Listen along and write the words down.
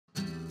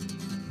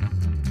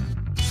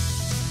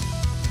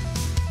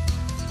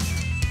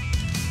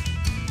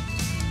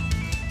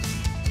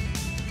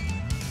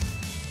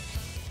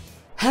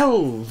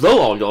Hello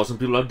all you awesome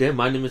people out there,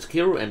 my name is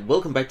Takeru and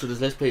welcome back to this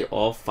Let's Play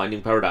of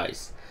Finding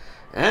Paradise.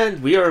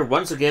 And we are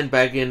once again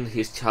back in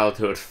his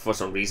childhood for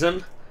some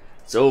reason.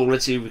 So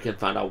let's see if we can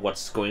find out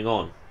what's going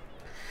on.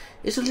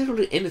 Is there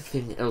literally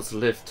anything else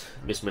left,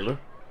 Miss Miller?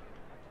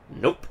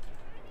 Nope.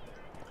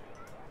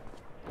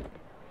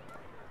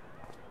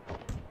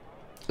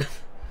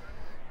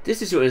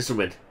 This is your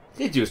instrument.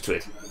 Get used to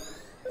it.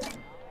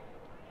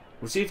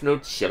 Receive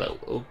note cello.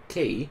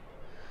 Okay.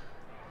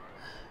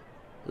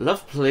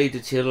 Love played the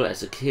cello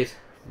as a kid.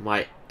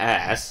 My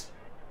ass.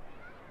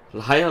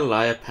 Liar,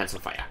 liar, pants on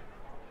fire.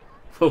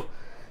 Oh,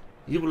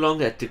 you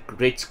belong at the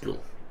grade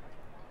school.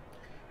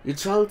 You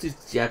childish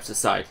jabs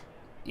aside,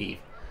 Eve.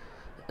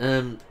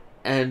 And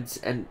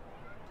let's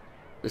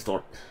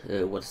not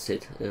what is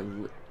it?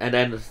 And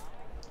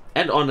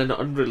on an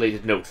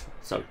unrelated note,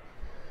 sorry.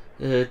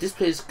 This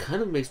place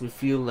kind of makes me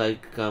feel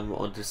like I'm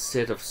on the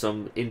set of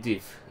some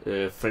indie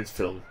French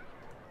film.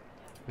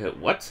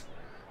 What?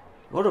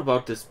 What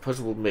about this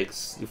puzzle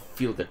makes you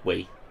feel that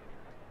way?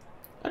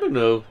 I don't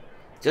know,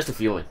 just a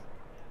feeling.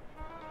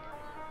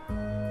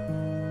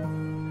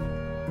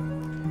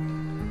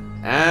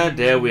 And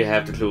there we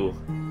have the clue.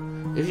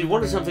 If you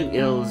wanted something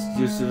else,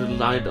 you should have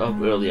lined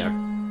up earlier.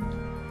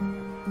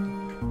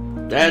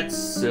 That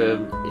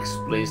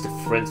explains the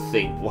French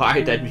thing.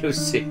 Why that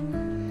music?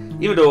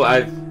 Even though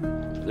I've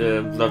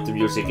loved the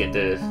music in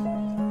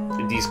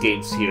these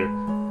games here,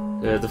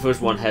 the first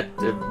one had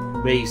an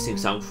amazing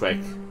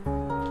soundtrack.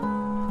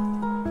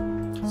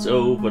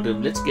 So, but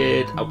let's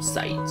get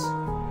outside.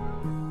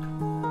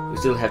 We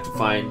still have to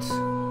find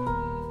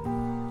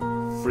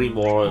 3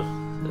 more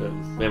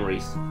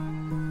memories.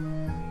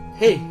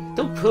 Hey,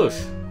 don't push.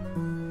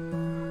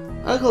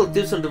 I'll call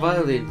dibs on the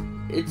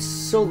violin. It's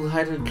so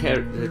light and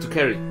to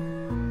carry.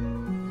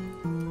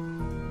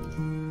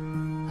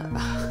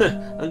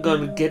 I'm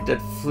gonna get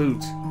that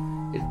flute.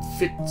 It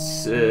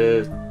fits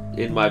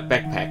in my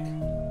backpack.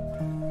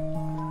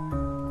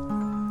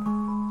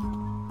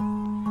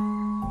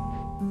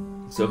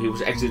 So he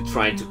was actually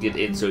trying to get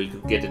in so he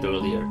could get it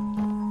earlier.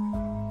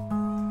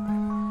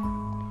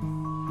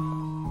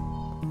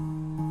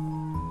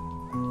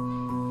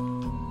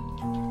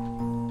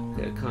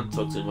 Okay, I can't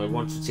talk to him. I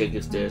want to check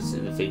if there's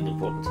anything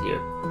important here.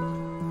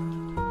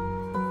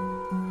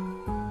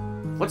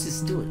 What's he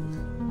doing?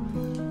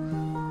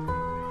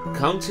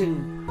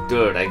 Counting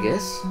dirt, I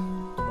guess.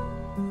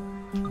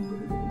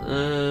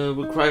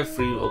 Require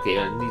 3. Okay,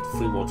 I need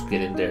 3 more to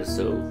get in there,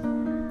 so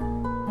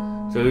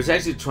he was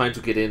actually trying to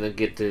get in and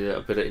get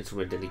a better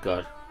instrument than he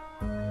got.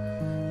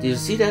 Do you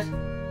see that?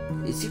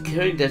 Is he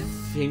carrying that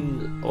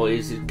thing or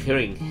is it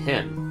carrying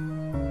him?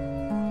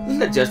 Isn't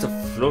that just a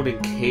floating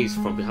case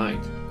from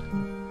behind?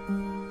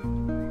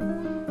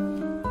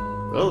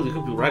 Well, you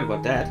could be right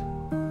about that.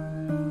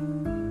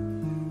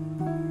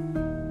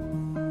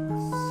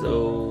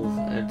 So,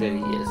 and there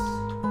he is.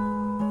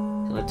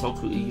 Can I talk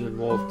to even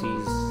more of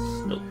these?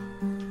 No.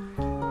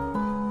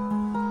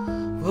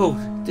 Whoa,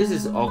 this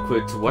is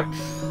awkward to watch.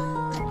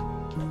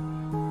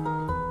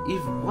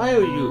 Eve, why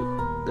are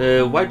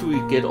you? Why do we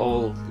get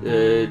all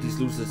these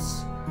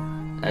losers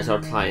as our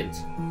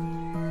clients?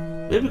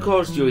 Maybe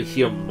because you're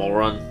here,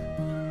 moron.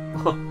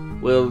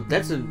 Well,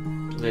 that's a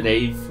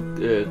naive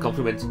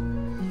compliment.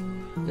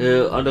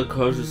 Under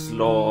Curse's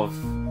law of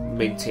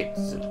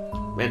magnetism,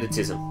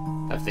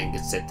 I think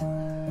it said.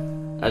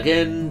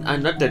 Again,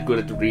 I'm not that good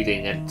at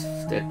reading, and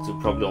that you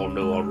probably all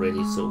know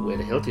already. So where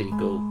the hell did he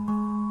go?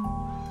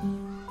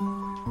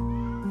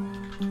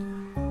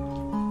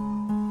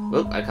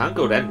 Well, I can't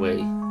go that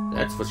way,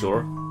 that's for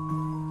sure.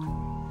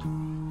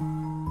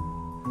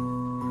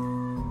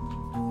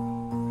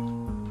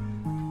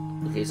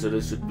 Okay, so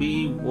there should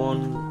be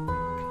one...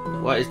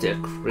 Why is there a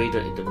crater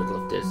in the middle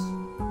of this?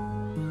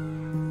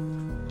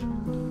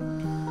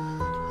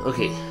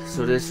 Okay,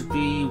 so there should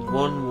be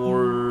one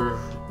more...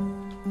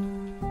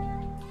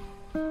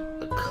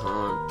 I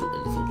can't do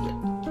anything yet.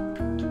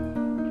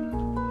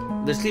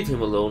 Let's leave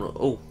him alone.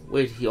 Oh,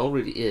 wait, he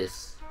already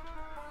is.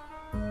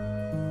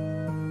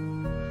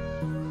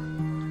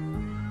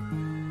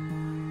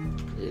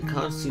 I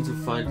can't seem to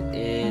find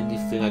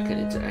anything I can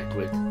interact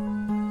with.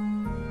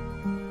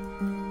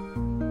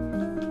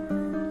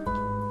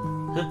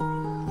 Huh.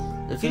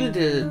 I'm feeling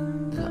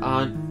there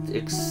aren't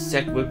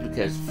exact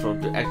replicas from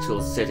the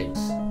actual settings.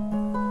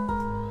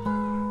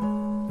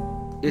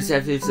 It's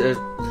as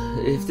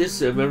if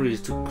this memory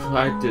is to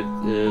quite the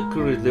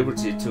current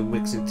liberty to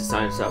mixing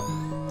designs up.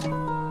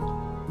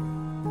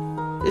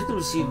 Is the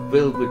machine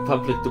built with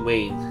public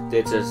domain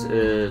data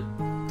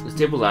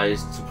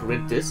stabilized to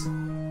prevent this?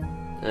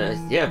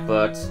 Yeah,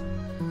 but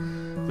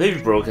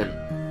maybe broken.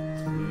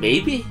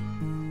 Maybe?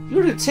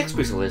 You're the tech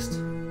specialist.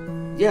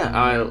 Yeah,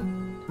 I'll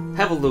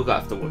have a look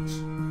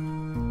afterwards.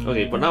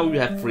 Okay, but now we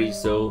have 3,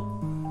 so...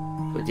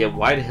 But yeah,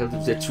 why the hell do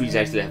the trees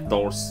actually have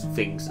doors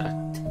things? I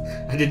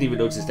didn't even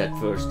notice that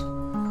first.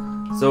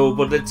 So,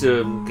 but let's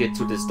get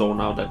to this door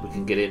now that we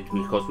can get in,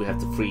 because we have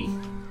the 3.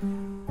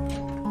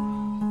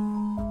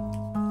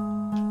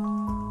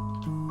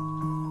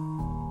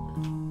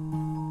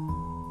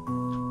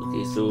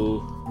 Okay,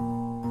 so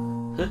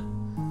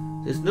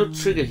There's no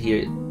trigger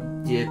here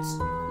yet.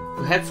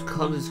 Perhaps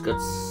Colin's got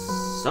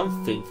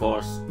something for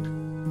us.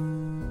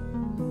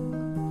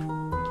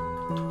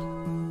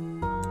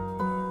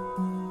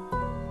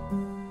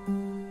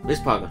 Miss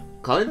Parker.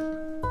 Colin?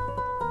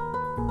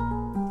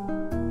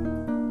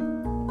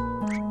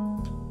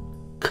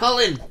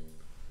 Colin!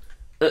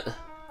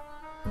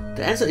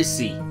 The answer is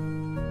C.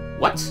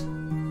 What?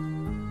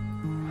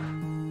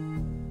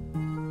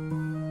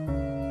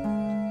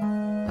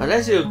 I'll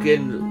ask you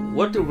again,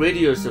 what the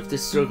radius of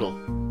this circle?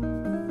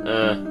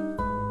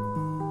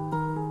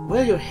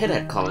 Where your head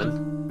at,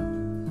 Colin?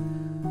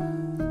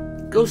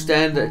 Go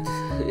stand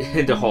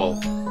in the hall.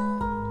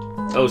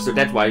 Oh, so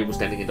that's why he was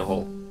standing in the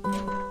hall.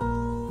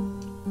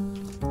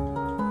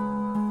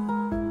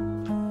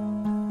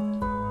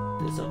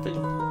 There's something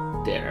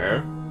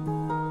there.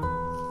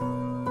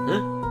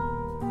 Huh?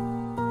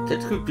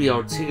 That could be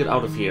our ticket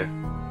out of here.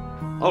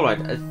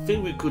 Alright, I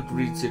think we could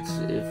reach it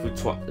if we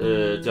try,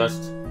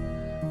 just...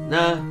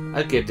 Nah,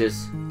 I get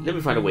this. Let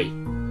me find a way.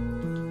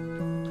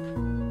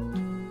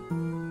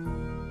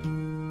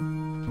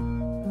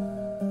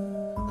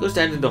 Go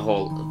stand in the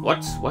hall.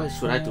 What? Why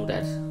should I do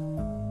that?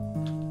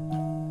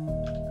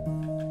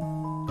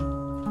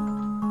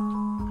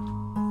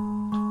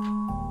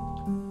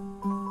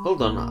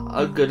 Hold on,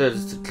 I'll get at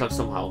the clock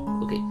somehow.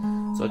 Okay,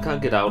 so I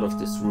can't get out of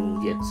this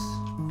room yet.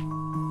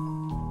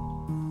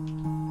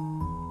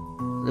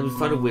 Let me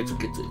find a way to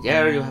get to it.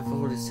 Yeah, you have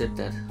already said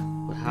that.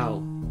 But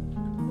how?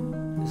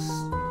 It's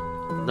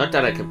not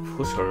that I can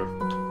push her.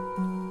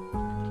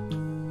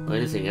 Or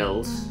anything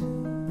else.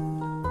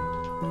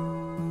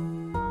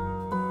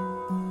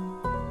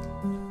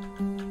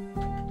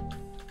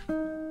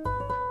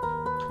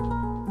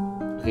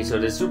 Okay, so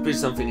there should be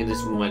something in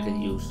this room I can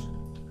use.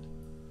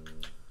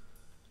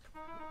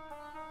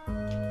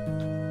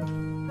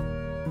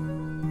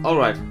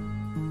 Alright.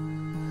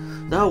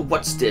 Now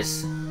what's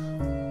this?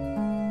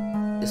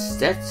 Is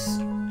that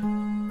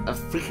a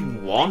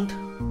freaking wand?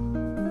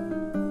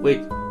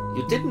 Wait,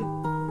 you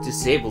didn't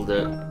disable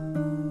the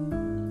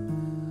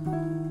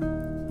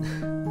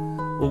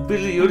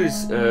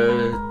Mobilius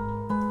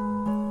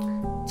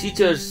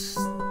teacher's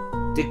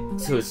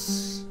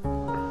dictus.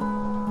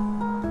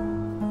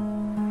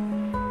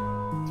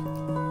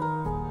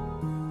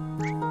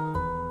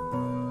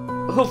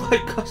 Oh my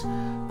gosh!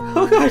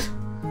 Oh gosh!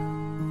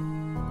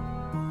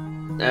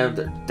 And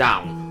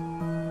down.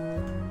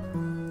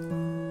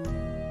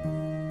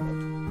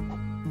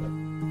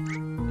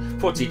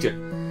 Poor teacher.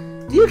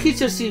 Do you kids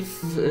just see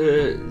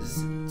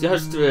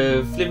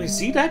flipping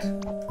see that?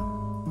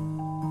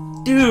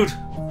 Dude!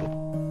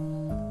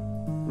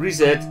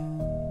 Reset.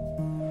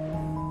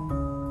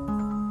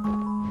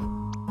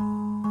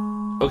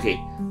 Okay,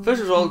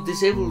 first of all,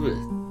 disable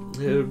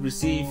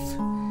receive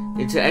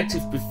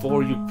interactive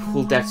before you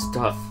pull that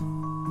stuff.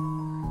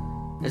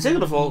 And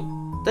second of all,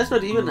 that's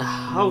not even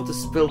how the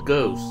spell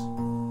goes.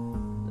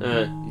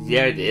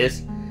 Yeah it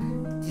is.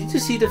 Did you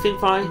see the thing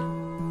fly?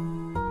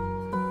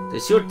 They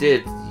sure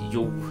did,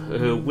 you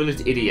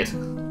village idiot.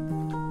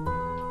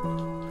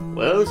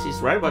 Well, she's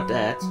right about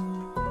that.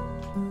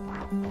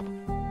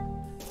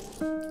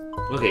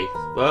 Okay,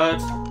 but...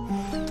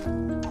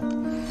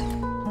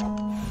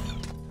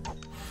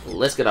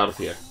 let's get out of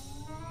here.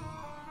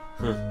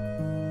 Huh.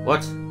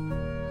 What?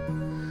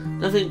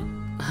 Nothing.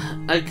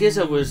 I guess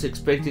I was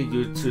expecting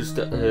you to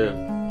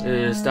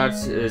start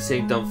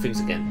saying dumb things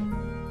again.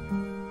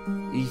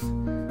 Eve,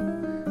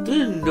 do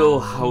you know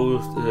how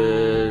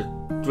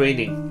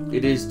draining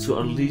it is to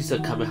unleash a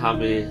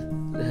Kamehameha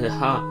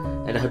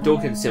and a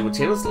Hadouken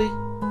simultaneously?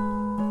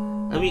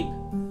 I mean,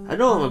 I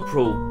know I'm a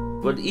pro,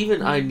 but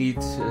even I need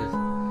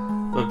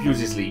my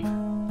beauty sleep.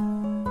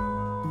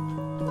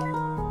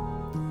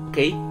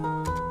 Okay.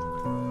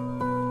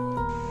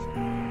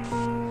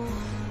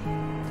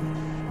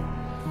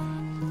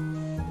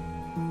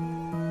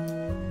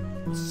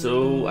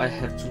 So I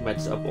have to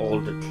match up all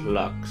the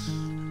clocks.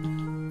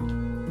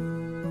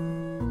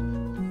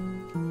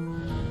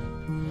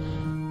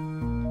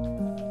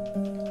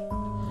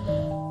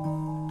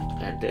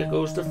 And there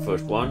goes the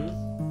first one.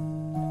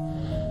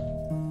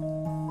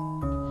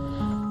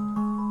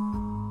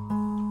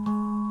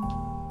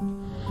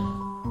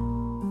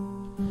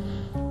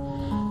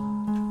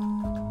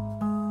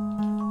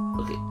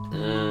 Okay,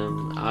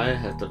 I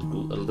have done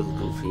a little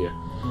goof here.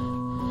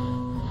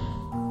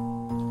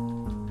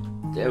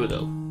 There we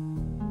go.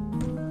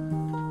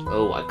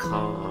 Oh, I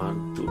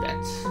can't do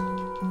that.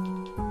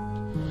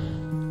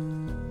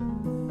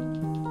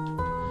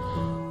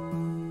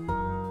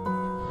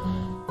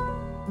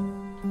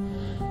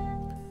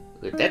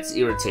 Okay, that's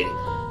irritating.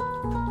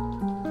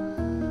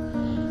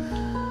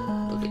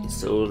 Okay,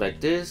 so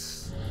like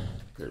this.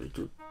 Then we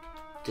do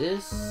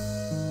this.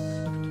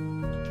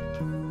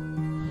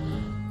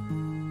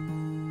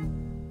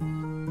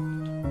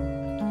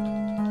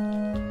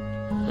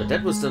 But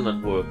that will still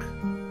not work.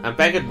 I'm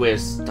back at where I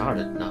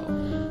started now.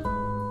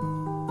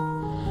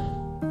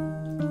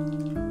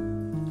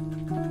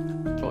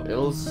 Or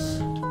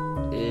else,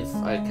 if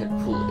I can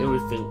pull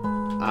everything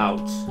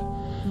out.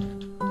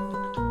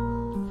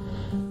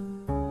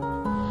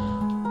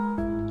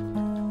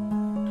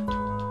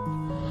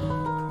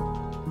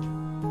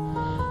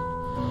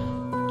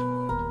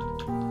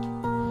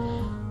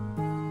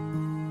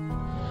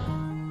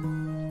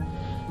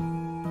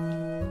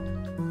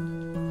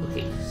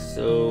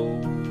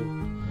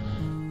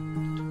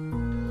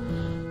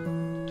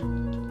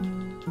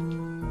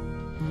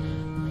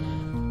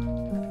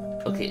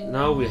 Okay,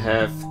 now we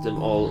have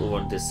them all over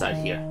on this side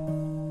here.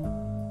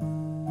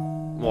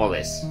 More or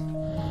less.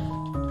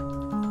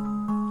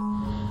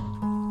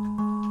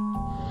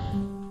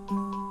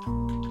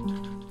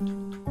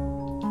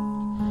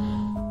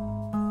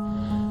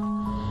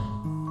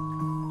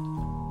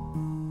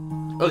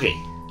 Okay.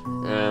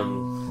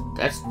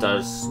 That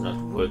does not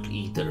work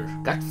either.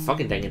 God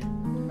fucking dang it.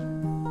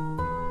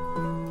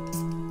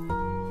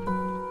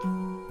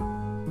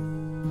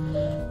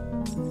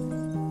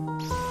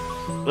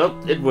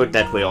 Well, it worked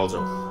that way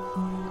also.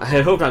 I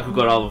had hoped I could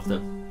get all of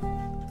them.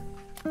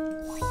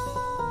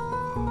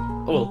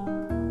 Oh well.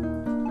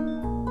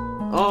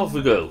 Off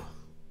we go.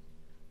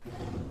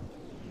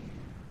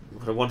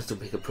 But I wanted to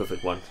make a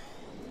perfect one.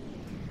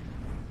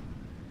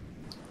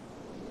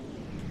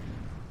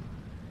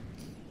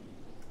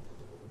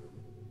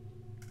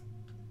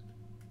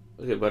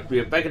 Okay, but we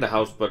are back in the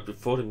house, but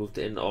before they moved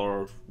in,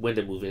 or when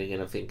they moved in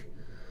again, I think.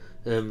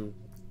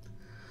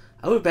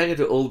 Are we back at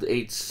the old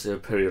age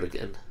period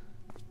again?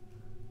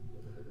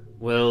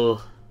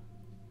 Well...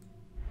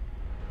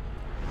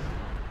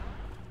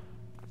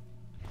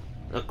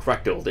 Not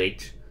quite the old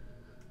age.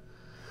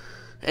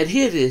 And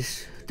here it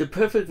is, the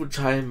perfect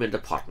retirement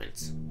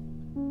apartment.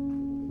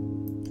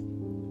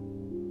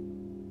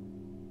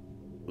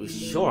 We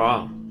sure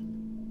are.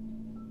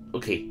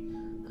 Okay,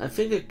 I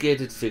think I get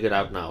it figured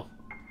out now.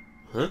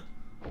 Huh?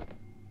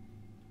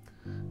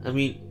 I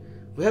mean,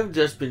 we haven't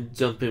just been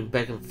jumping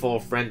back and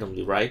forth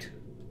randomly, right?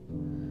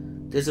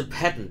 There's a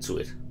pattern to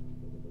it.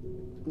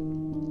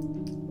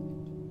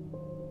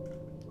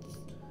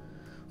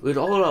 With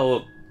all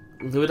our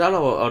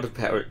other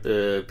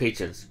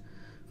patrons,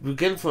 we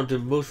begin from the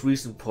most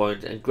recent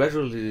point and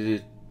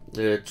gradually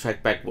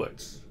track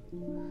backwards.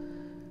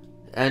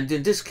 And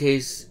in this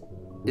case,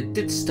 it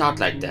did start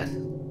like that.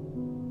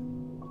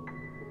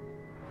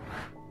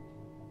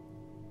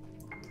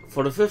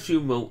 For the first few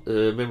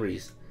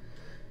memories,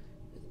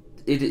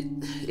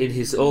 in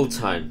his old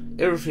time,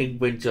 everything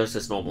went just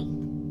as normal.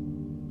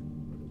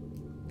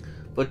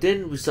 But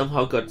then we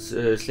somehow got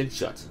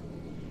slingshot.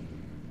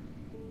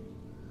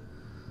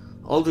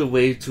 All the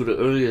way to the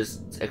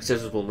earliest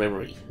accessible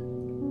memory.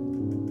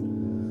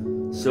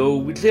 So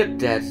we cleared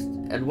that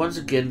and once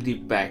again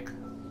leap back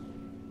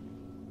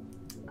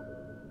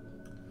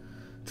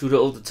to the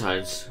older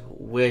times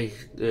where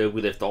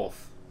we left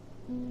off.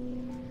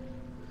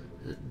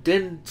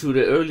 Then to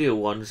the earlier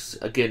ones,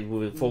 again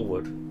moving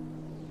forward.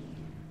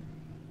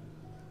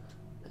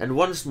 And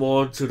once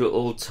more to the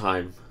old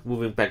time,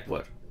 moving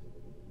backward.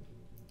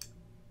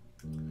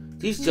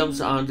 These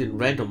jumps aren't in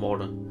random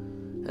order,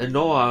 and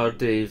nor are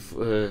they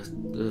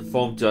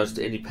formed just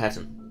any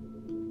pattern.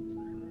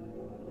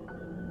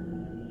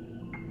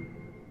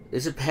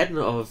 It's a pattern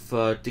of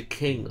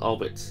decaying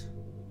orbits.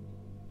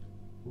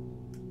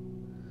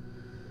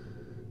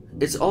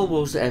 It's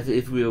almost as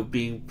if we are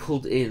being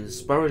pulled in,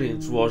 spiraling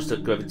towards the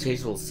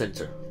gravitational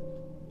center.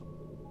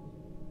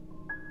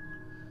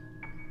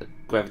 A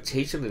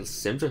gravitational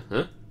center,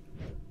 huh?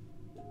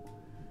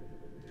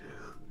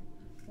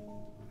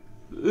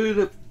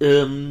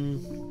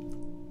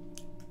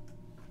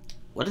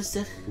 What is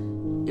that?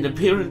 In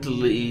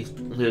apparently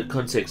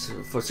context,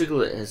 for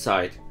single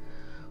aside,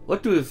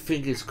 what do you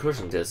think is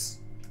causing this?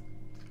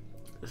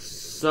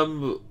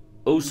 Some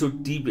oh so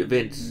deep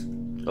event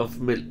of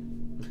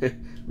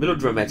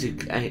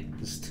melodramatic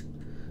angst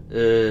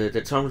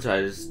that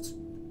traumatized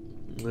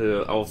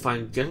our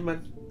fine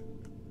gentleman?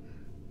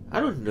 I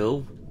don't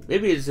know.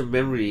 Maybe it's a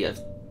memory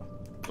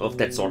of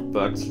that sort,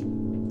 but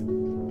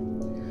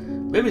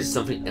maybe it's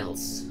something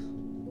else.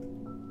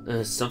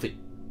 Something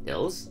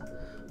else?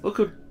 What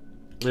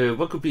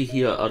could be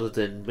here other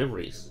than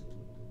memories?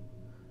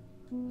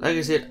 Like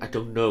I said, I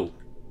don't know.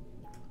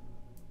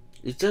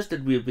 It's just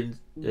that we have been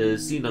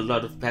seeing a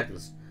lot of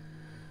patterns.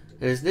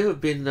 There's never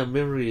been a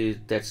memory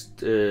that's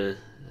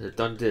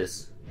done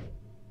this.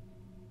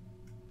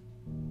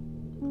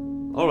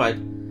 Alright,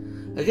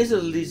 I guess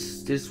at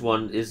least this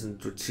one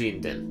isn't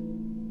routine then.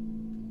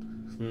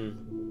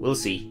 We'll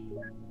see.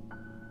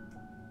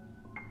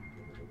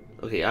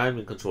 Okay, I'm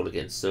in control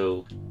again,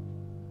 so...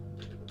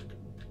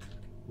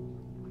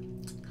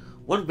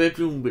 One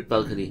bedroom with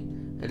balcony,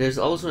 and there's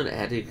also an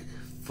attic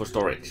for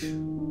storage.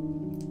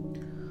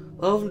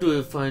 How often do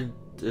you find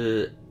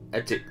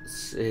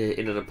attics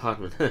in an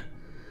apartment?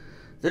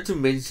 Not to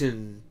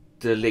mention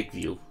the lake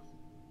view.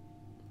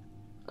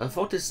 I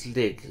thought this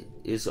lake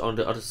is on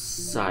the other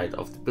side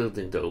of the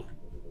building though.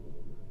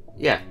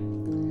 Yeah.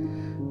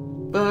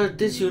 But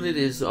this unit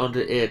is on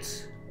the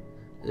edge.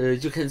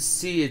 You can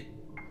see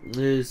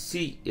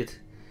it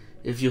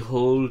if you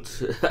hold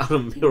out a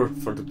mirror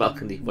from the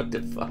balcony. What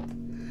the fuck?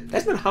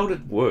 That's not how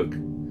that works.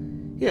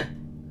 Yeah.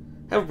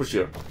 Have a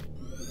brochure.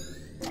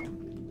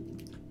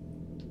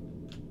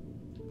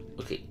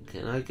 Okay,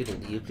 can I get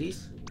in here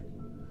please?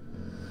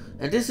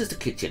 And this is the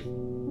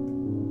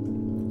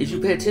kitchen. If you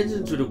pay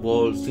attention to the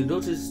walls, you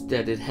notice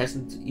that it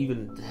hasn't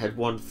even had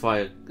one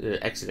fire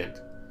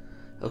accident.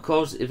 Of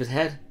course, if it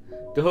had,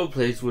 the whole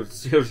place would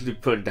seriously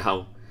burn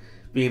down,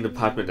 being an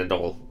apartment and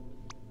all.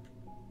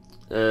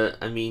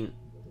 I mean,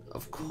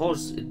 of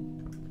course,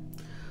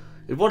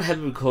 it won't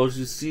happen because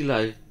you see,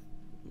 like,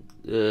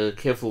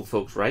 careful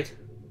folks, right?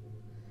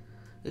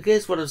 I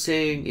guess what I'm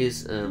saying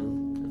is,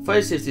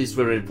 fire safety is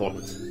very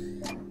important.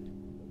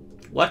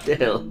 What the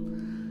hell?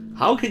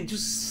 How can you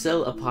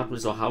sell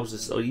apartments or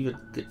houses or even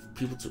get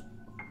people to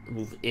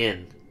move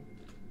in?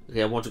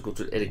 Okay, I want to go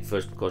to attic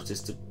first because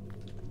this is the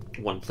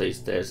one place.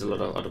 There's a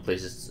lot of other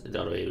places in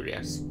the other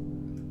areas.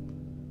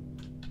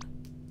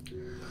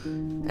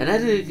 An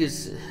attic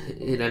is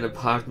in an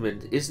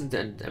apartment isn't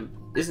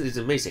it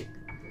amazing?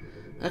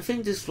 I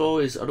think this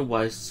floor is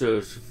otherwise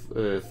served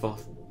for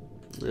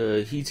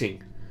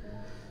heating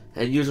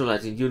and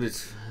utilizing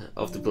units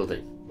of the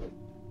building.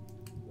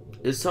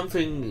 If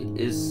something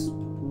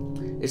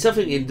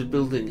in the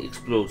building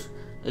explodes,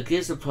 I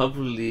guess it'll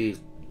probably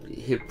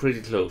hit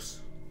pretty close.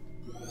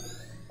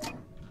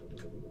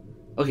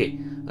 Okay,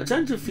 I'm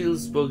trying to feel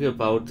spooky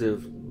about the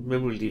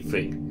memory leak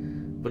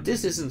thing, but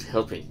this isn't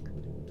helping.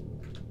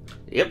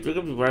 Yep, you're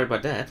gonna be right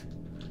about that.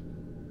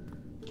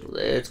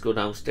 Let's go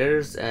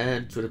downstairs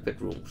and to the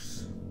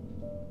bedrooms.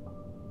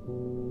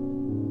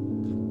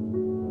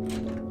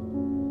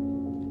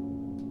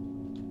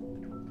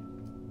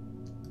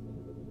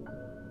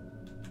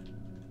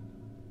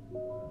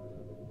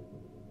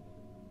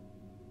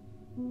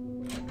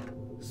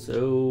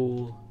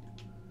 So,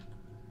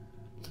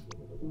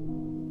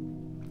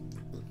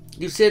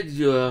 you said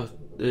you're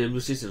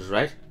musicians,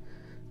 right?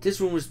 This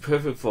room is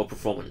perfect for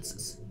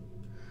performances.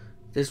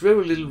 There's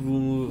very little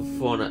room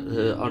for an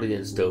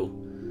audience though,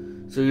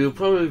 so you'll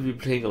probably be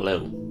playing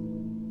alone.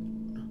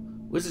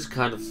 Which is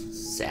kind of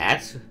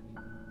sad,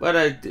 but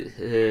I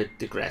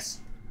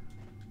digress.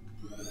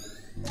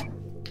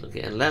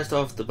 Okay, and last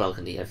off, the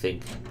balcony, I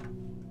think.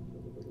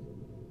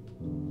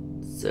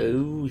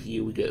 So,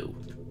 here we go.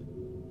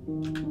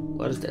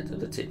 What is that?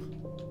 That's it.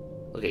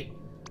 Okay.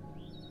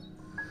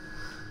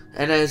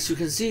 And as you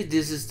can see,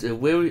 this is the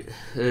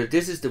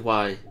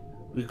why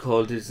we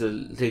call this a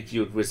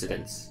Lakeview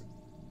residence.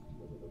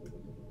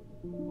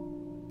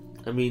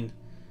 I mean,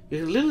 you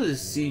can literally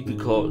see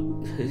because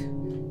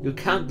you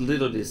can't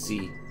literally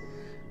see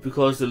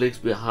because the lake's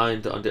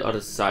behind on the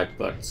other side,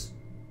 but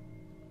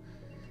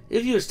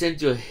if you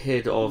extend your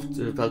head off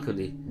to the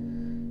balcony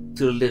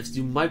to the left,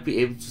 you might be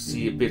able to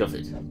see a bit of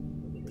it.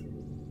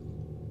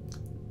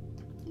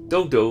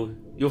 Don't though,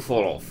 you'll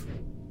fall off.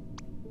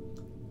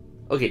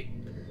 Okay,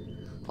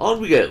 on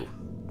we go.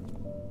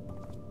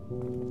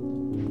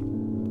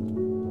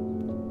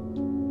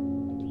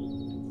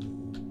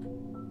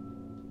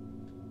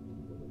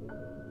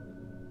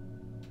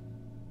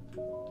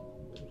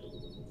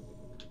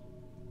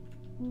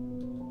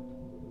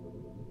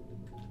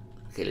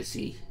 Okay, let's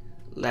see.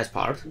 Last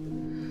part.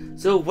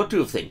 So, what do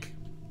you think?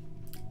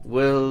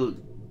 Well,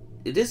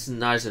 it is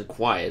nice and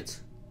quiet.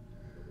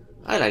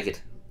 I like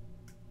it.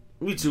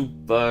 Me too,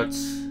 but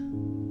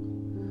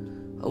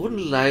I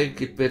wouldn't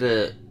like it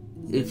better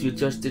if you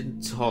just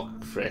didn't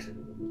talk, Fred.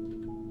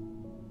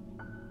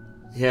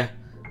 Yeah,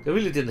 that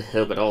really didn't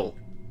help at all.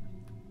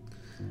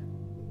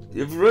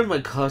 If you were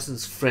my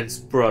cousin's friend's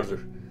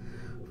brother,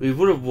 we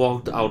would have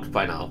walked out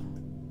by now.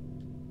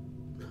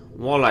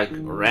 More like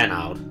ran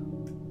out.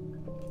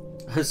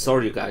 I'm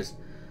sorry, you guys.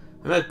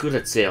 I'm not good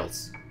at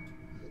sales.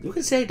 You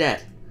can say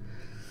that.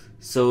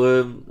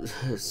 So,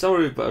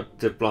 sorry about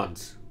the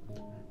blunt.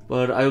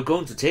 But are you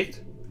going to take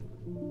it?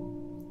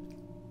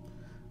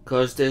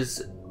 Because there's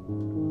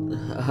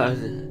a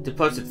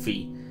deposit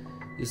fee.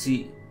 You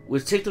see,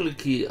 with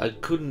technically I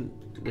couldn't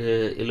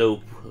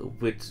elope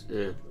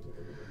with...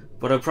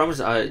 but I promise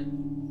I...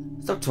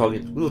 Stop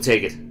talking, we'll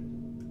take it.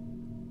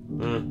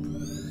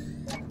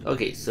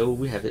 Okay, so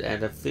we have it,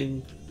 and I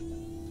think...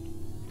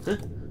 Huh?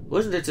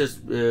 Wasn't it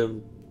just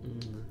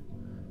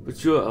but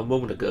sure a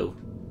moment ago?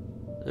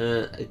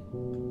 I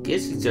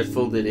guess he just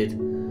folded it.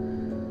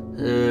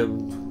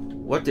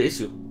 What the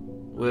issue?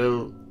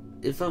 Well,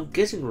 if I'm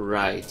guessing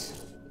right,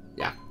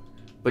 yeah.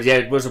 But yeah,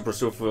 it was a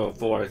pursuit for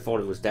I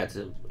thought it was that.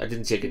 I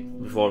didn't check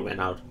it before I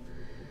went out.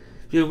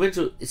 You went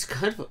to. It's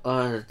kind of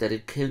odd that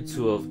it came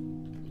to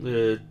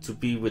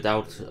be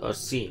without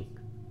us seeing.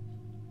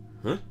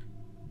 Huh?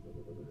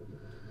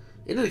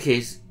 In any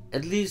case,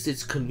 at least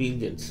it's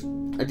convenient.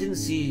 I didn't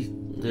see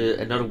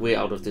another way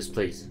out of this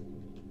place.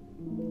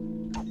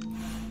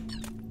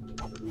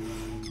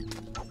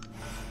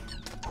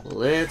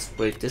 Let's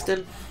break this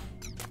then.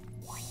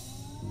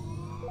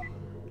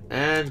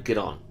 And get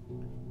on.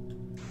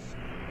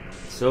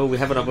 So we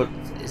have another...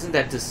 Isn't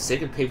that the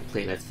second paper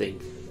plane, I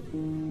think?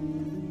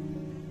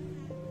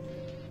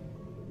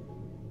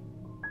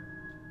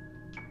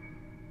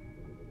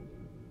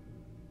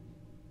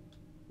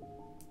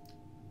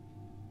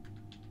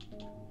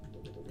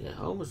 Yeah,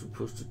 how am I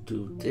supposed to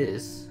do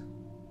this?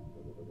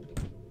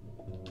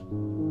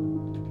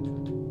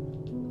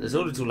 There's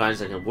only 2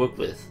 lines I can work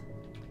with.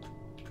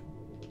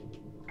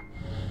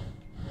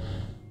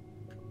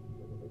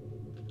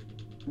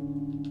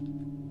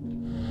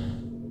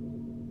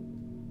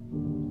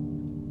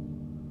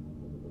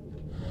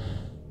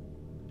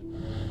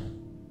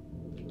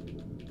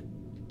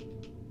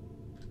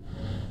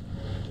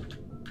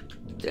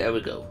 There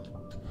we go.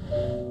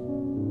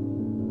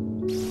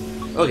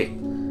 Okay.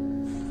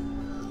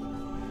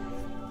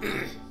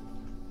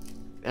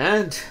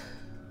 And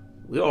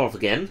we're off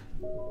again.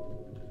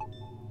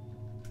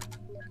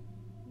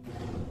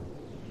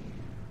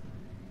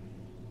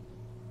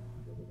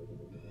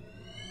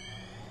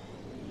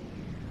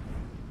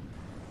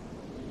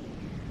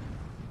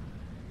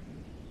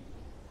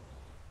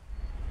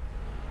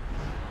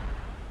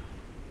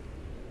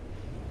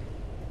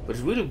 But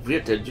it's really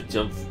weird that you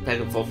jump back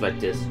and forth like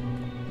this.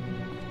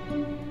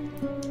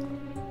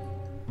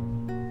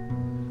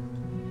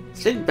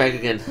 Sling back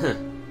again, huh?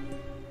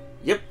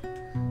 Yep,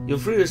 your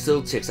freedom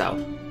still checks out.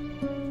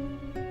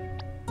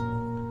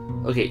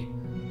 Okay,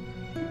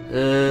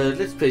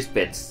 let's place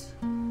bets.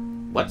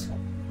 What?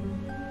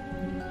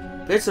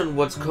 Bets on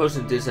what's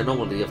causing this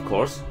anomaly, of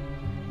course.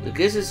 Your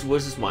guess is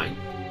versus mine.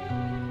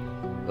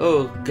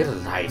 Oh, get a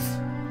life.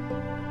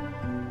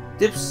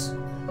 Dips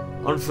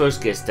on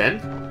first guess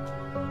then.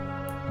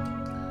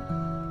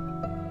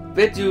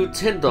 Bet you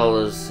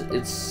 $10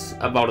 it's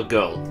about a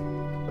girl.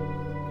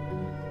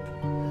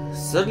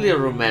 Suddenly a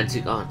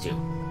romantic, aren't you?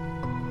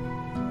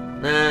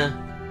 Nah.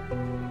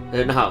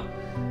 Now,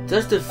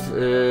 just the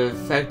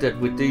fact that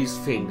with these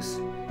things,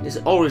 it's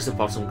always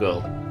about some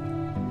girl.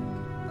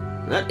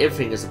 Not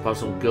everything is about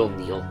some girl,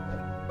 Neil.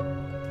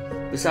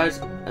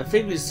 Besides, I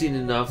think we've seen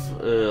enough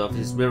of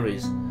his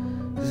memories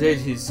to say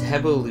he's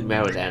happily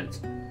married and...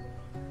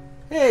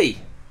 Hey!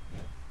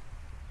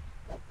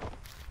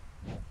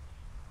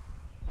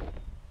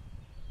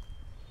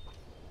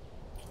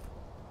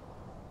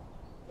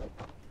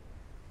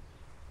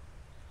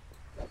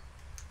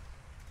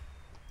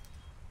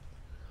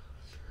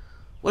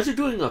 What are you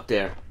doing up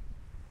there?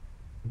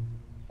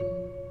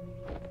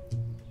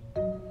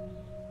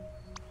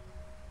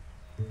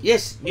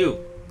 Yes, you.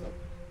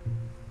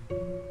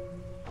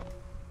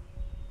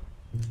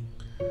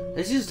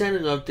 I see you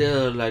standing up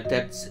there like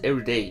that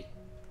every day.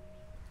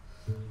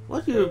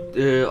 What are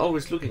you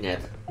always looking at?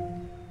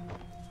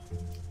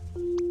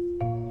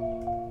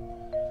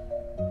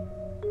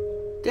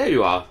 There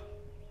you are.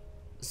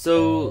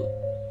 So,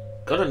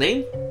 got a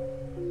name?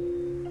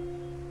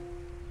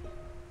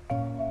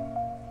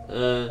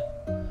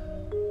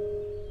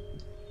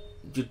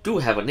 You do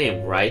have a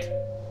name, right?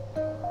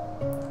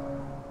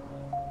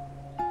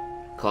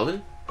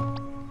 Colin?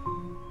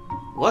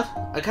 What?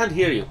 I can't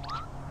hear you.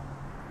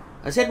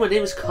 I said my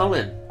name is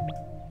Colin.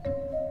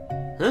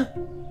 Huh?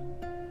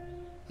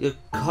 You're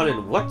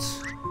Colin what?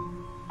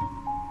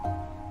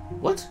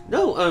 What?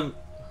 No,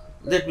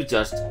 let me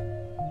just...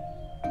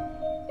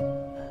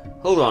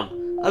 Hold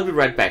on, I'll be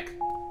right back.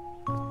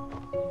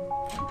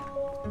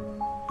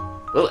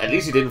 Well, at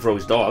least he didn't throw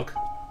his dog.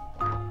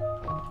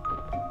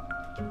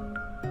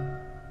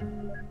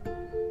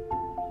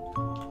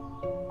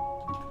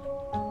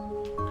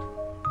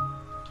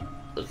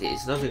 Okay,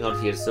 there's nothing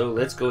out here, so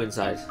let's go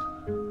inside.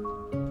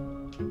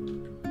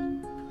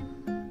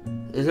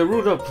 It's a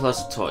router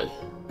plus a toy.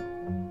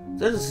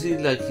 Doesn't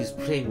seem like he's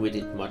playing with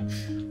it much.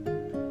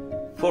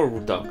 Poor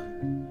dog.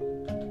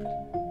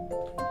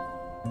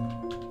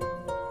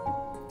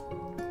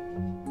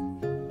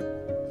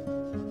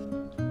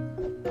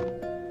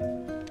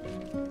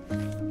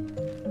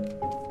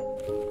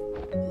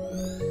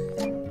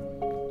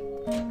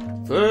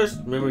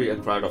 First memory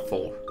acquired of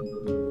 4.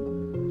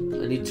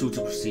 I need 2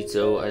 to proceed,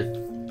 so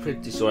I'm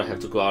pretty sure I have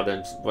to go out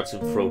and watch him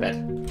throw that.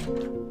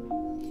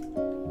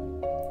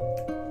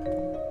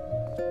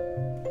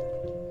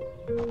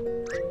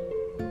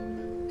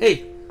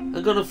 Hey,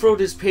 I'm gonna throw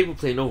this paper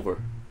plane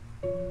over.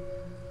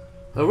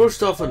 I wrote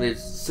stuff on it,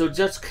 so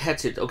just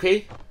catch it,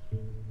 okay?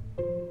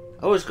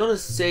 I was gonna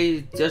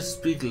say just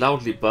speak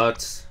loudly,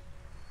 but...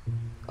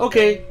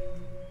 Okay.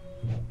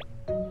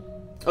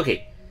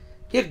 Okay,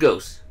 here it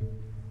goes.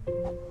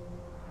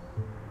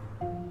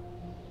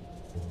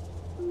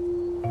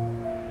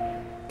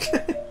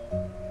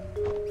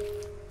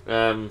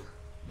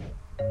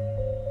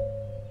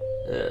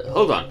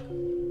 Hold on.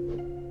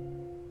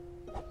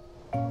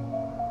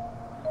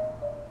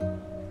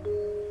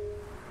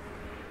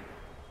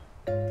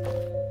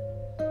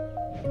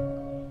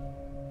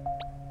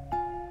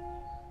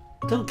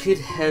 Dumb kid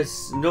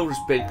has no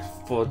respect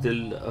for the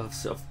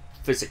laws of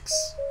physics.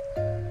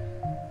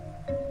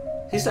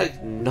 He's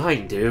like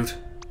 9, dude.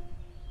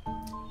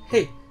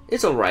 Hey,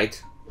 it's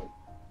alright.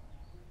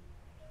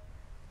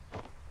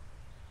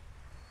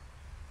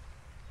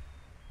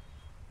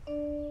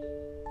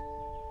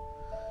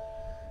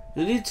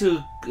 You need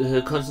to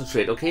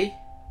concentrate, okay?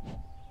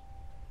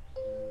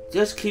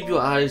 Just keep your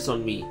eyes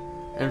on me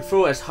and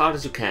throw as hard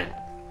as you can.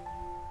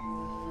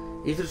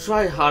 If you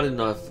try hard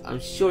enough, I'm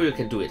sure you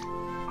can do it.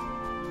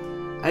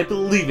 I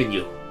believe in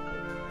you.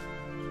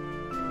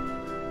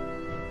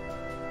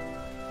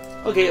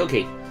 Okay,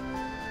 okay.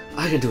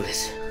 I can do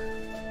this.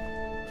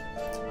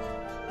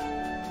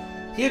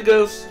 Here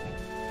goes.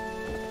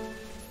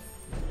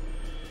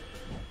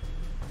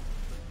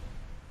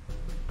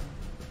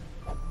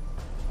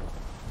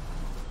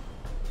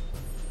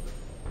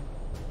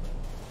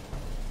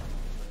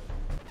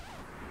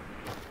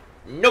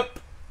 Nope.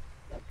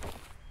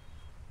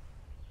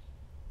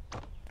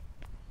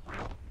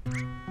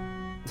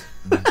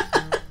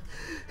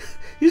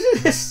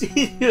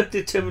 See your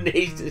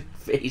determination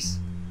face.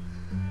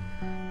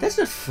 That's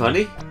not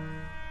funny.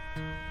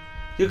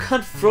 You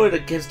can't throw it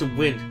against the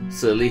wind,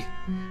 silly.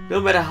 No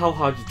matter how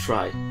hard you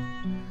try.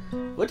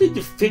 What did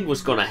you think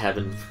was gonna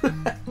happen?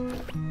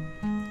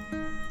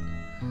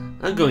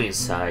 I'm going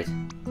inside.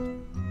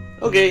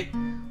 Okay.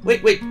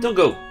 Wait, don't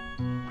go.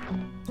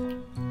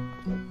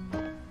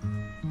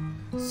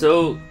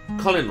 So,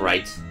 Colin,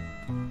 right?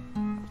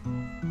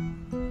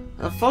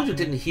 I thought you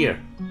didn't hear.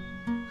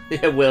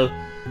 Yeah, well,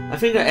 I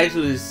think I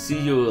actually see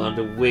you on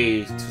the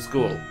way to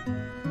school.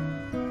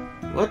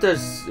 What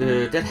does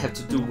that have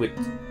to do with...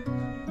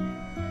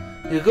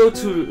 You go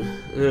to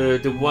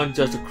the one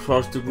just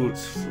across the road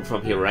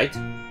from here, right?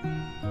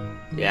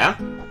 Yeah?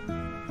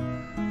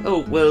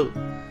 Oh, well,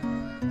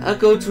 I'll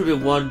go to the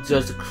one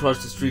just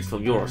across the street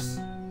from yours.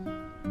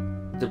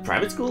 The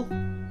private school?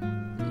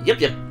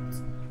 Yep.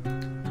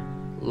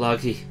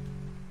 Lucky.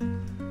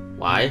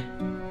 Why?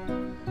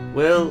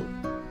 Well,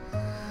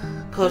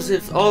 cause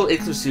it's all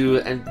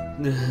exclusive and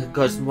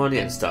costs money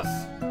and stuff.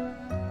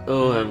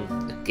 Oh, I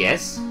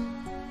guess.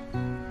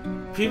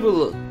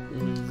 People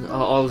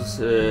are all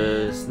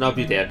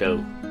snobby there,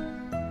 though.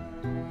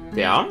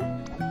 They are?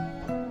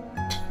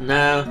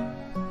 No.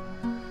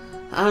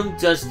 I'm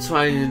just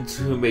trying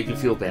to make you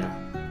feel better.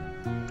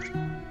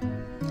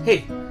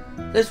 Hey,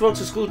 let's walk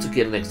to school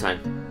together next time.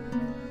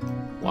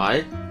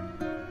 Why?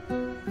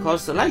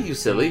 Cause I like you,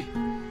 silly.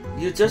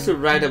 You're just the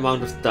right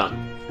amount of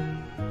dumb.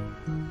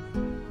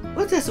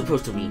 What's that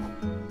supposed to mean?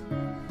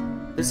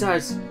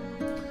 Besides,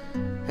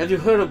 have you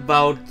heard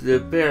about the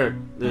bear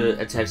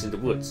attacks in the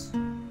woods?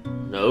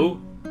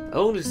 No, I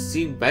only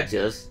seen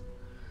badgers.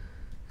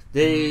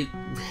 They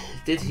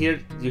did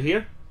you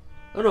hear?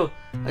 Oh no,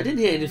 I didn't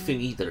hear anything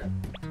either.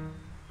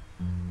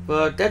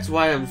 But that's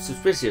why I'm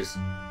suspicious.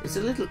 It's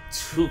a little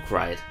too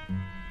quiet.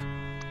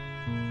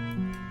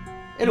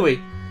 Anyway,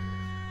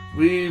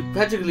 we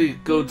practically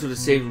go to the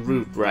same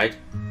route, right?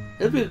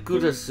 It'll be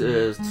good as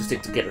to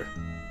stick together.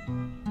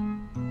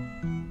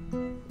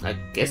 I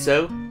guess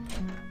so.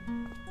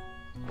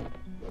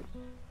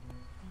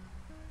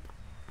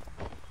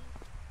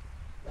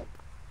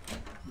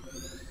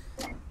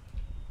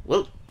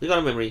 Well, we got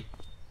a memory.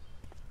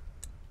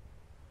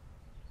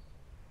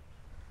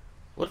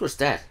 What was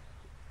that?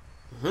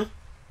 Huh?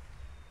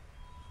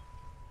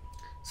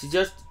 She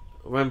just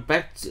ran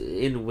back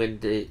in when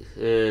they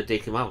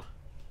came out.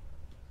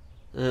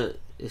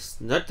 It's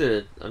not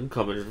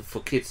uncommon for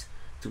kids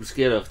to be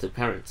scared of their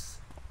parents.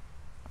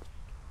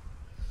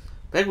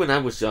 Back when I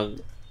was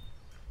young,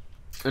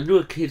 I knew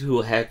a kid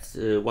who had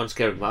one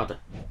scary mother.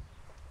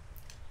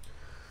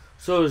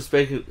 Saw her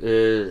spanking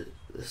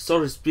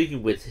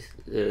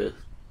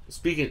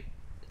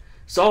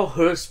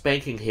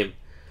him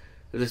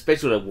with a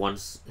spatula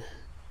once.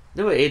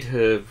 Never ate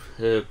her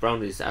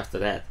brownies after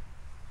that.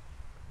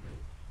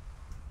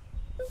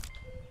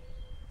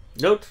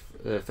 Note,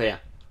 fair.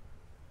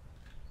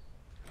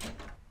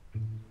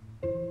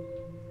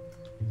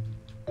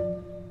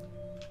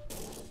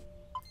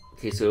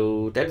 Okay,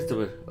 so that is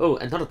the... Oh,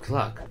 another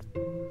clock.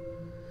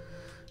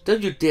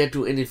 Don't you dare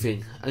do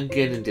anything. I'm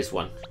getting this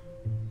one.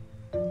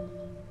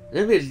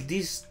 Let me at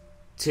least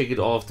take it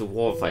off the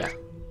wall fire.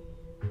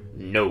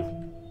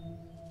 No.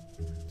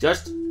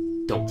 Just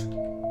don't.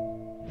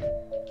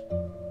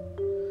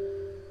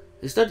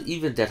 It's not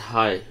even that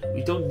high.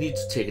 We don't need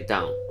to take it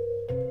down.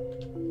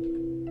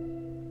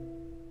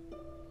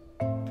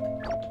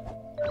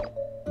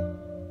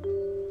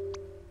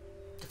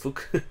 The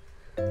fuck?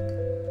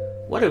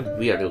 What a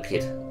weird little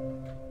kid.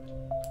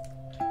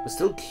 I'm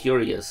still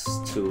curious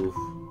to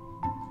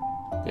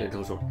get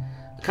into the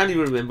I can't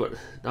even remember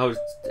now.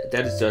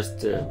 That is just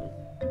the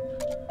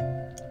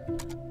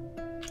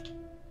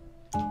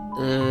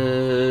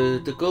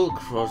girl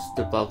across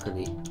the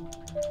balcony,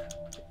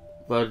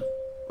 but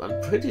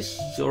I'm pretty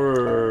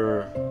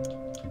sure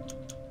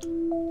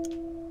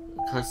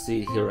I can't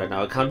see it here right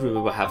now. I can't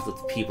remember half the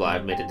people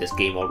I've met in this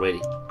game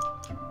already.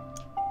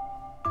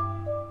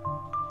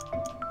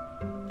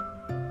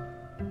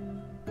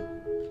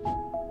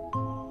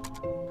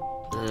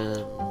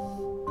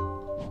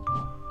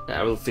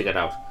 I will figure it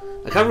out.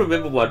 I can't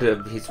remember what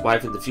his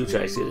wife in the future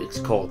actually is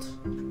called.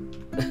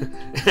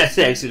 That's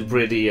actually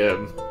pretty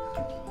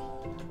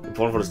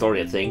important for the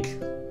story, I think.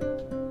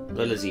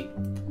 Well, let's see.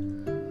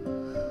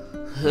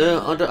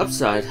 On the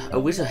upside, I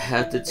wish I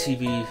had the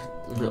TV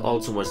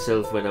all to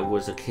myself when I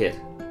was a kid.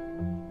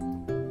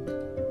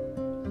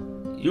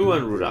 You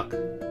and Rudak.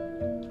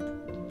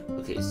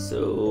 Okay,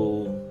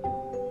 so...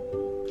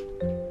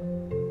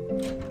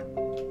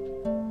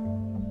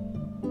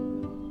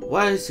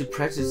 Why is he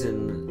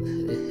practicing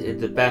in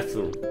the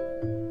bathroom?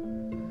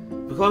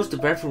 Because the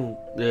bathroom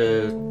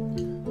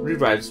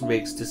rewrites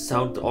makes the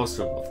sound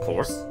awesome, of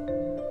course.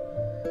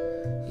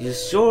 You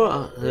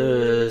sure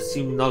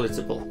seem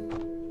knowledgeable.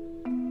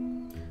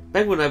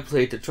 Back when I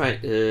played the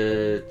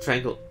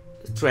triangle,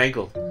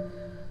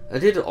 I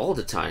did it all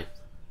the time.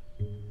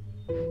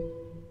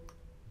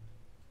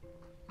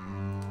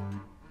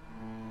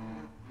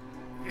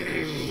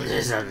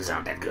 This doesn't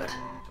sound that good.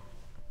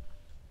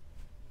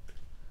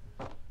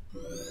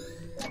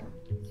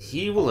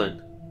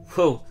 Evelyn.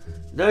 Whoa,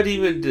 not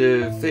even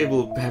the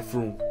fabled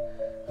bathroom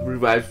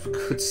revive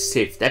could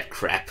save that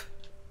crap.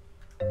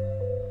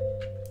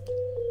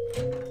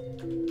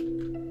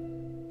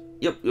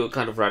 Yep, you're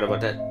kind of right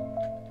about that.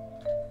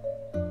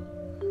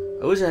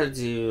 I wish I had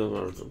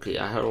to... Okay,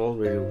 I had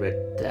already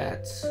read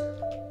that.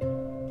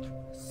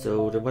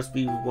 So there must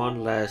be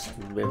one last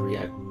memory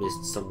I've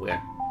missed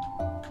somewhere.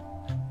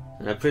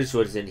 And I'm pretty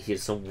sure it's in here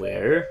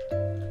somewhere.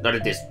 Not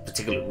in this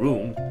particular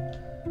room,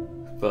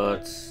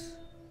 but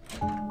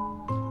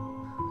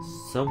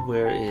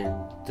somewhere in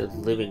the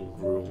living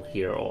room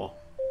here, or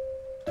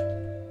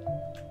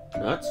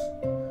not?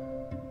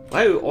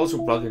 Why are you also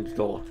blocking the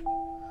door?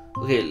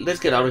 Okay, let's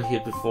get out of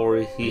here before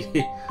he's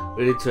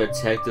ready to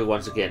attack the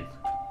once again.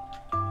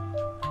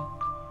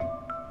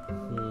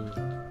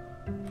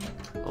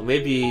 Or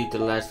maybe the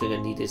last thing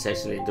I need is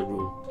actually in the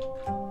room.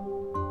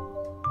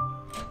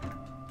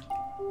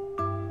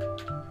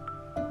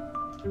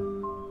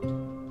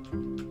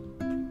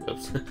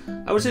 Oops.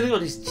 I was sitting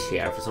on his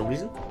chair for some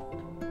reason.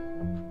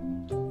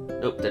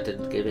 Nope, that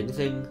didn't give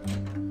anything.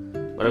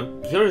 But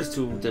I'm curious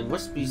too, there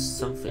must be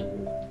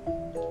something.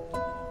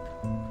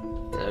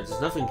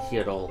 There's nothing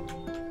here at all.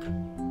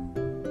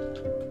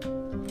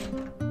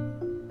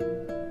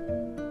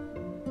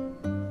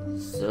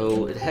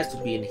 So it has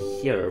to be in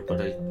here,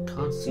 but I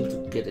can't seem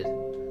to get it.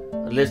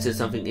 Unless there's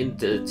something in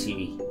the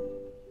TV.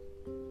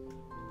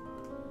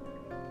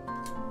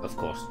 Of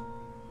course.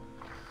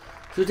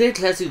 Today's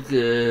classic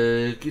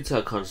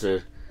guitar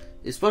concert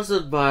is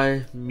sponsored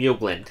by Mio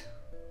Blend.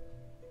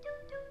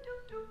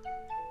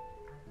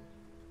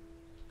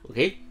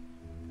 Okay.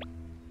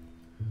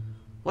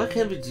 Why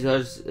can't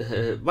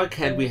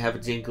we have a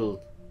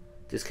jingle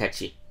this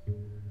catchy?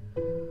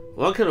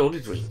 One can only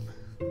dream.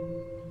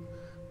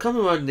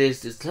 Coming on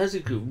this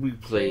classic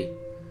replay,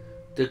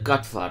 The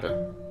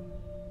Godfather.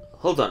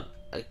 Hold on,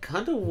 I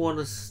kinda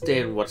wanna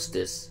stay and watch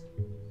this.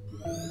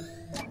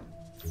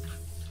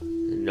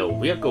 No,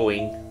 we are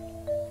going.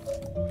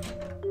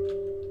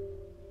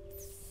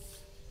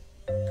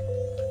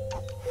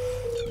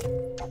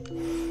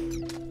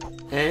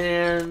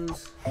 And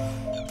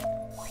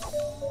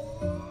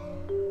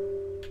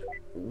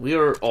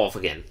we're off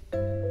again.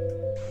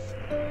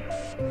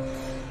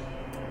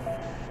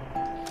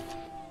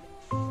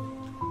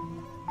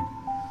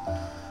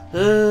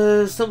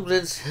 Some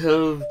blends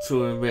help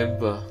to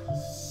remember,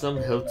 some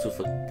help to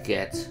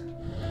forget.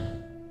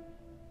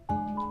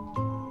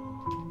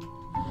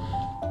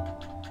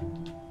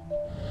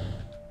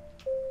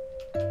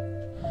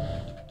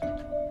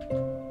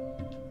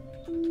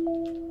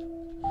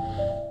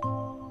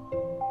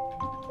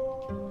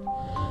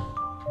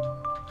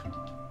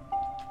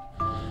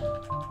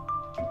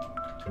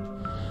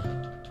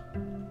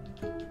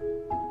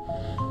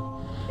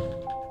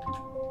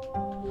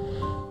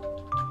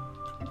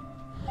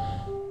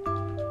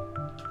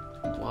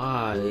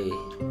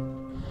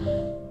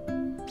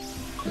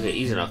 Okay,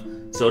 easy enough.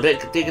 So they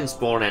can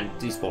spawn and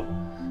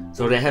despawn.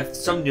 So they have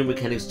some new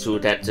mechanics to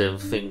that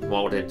thing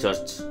more than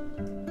just...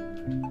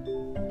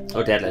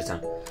 Oh, that last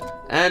time.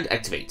 And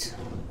activate.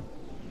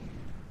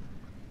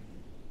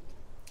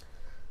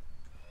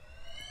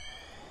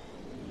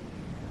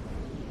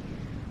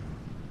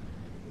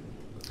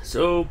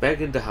 So,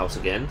 back in the house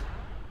again.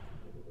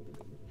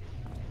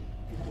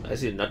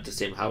 Actually, not the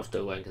same house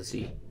though, I can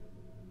see.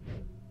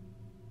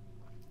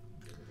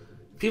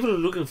 People are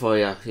looking for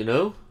you, you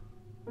know?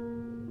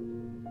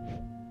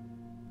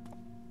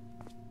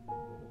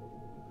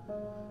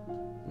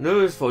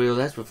 Nervous for your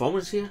last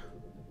performance here?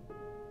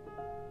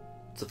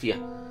 Sophia.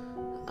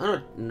 I'm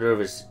not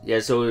nervous. Yeah,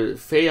 so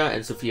Feya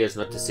and Sophia is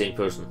not the same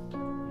person.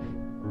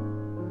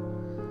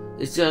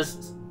 It's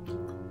just...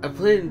 I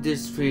played in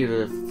this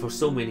theater for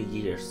so many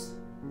years.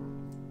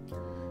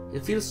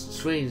 It feels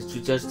strange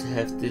to just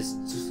have this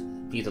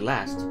be the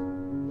last.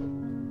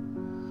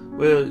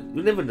 Well,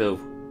 you never know.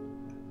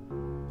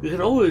 You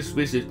can always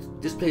visit.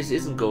 This place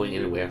isn't going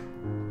anywhere.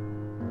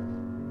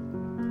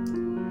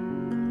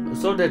 I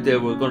saw that they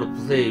were gonna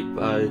play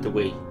by the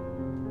way.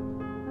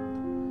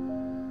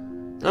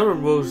 Not a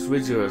most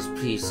rigorous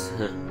piece.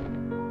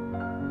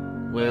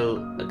 Well,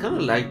 I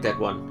kinda liked that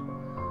one.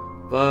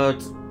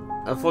 But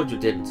I thought you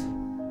didn't.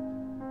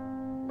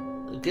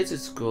 I guess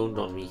it's grown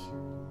on me.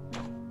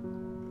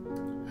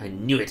 I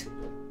knew it.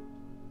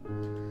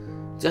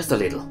 Just a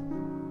little.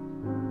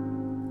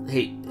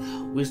 Hey,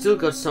 we still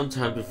got some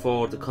time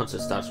before the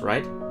concert starts,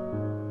 right?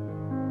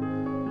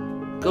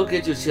 Go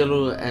get your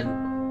cello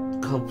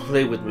and come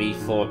play with me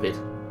for a bit.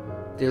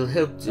 They'll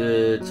help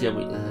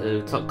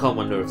calm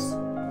my nerves.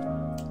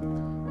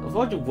 I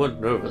thought you weren't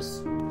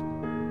nervous.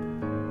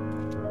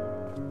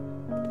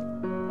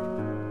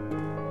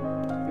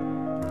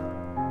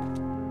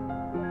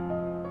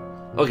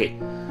 Okay,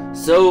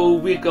 so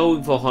we're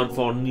going for a hunt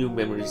for new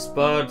memories,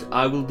 but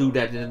I will do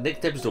that in the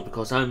next episode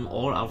because I'm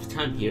all out of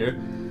time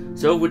here.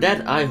 So with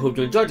that, I hope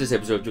you enjoyed this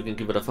episode. You can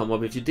give it a thumb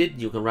up if you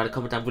did. You can write a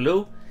comment down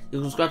below. You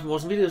can subscribe for more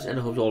awesome videos, and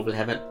I hope you all will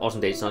have an awesome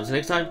day. So until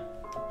next time,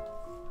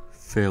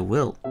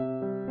 farewell.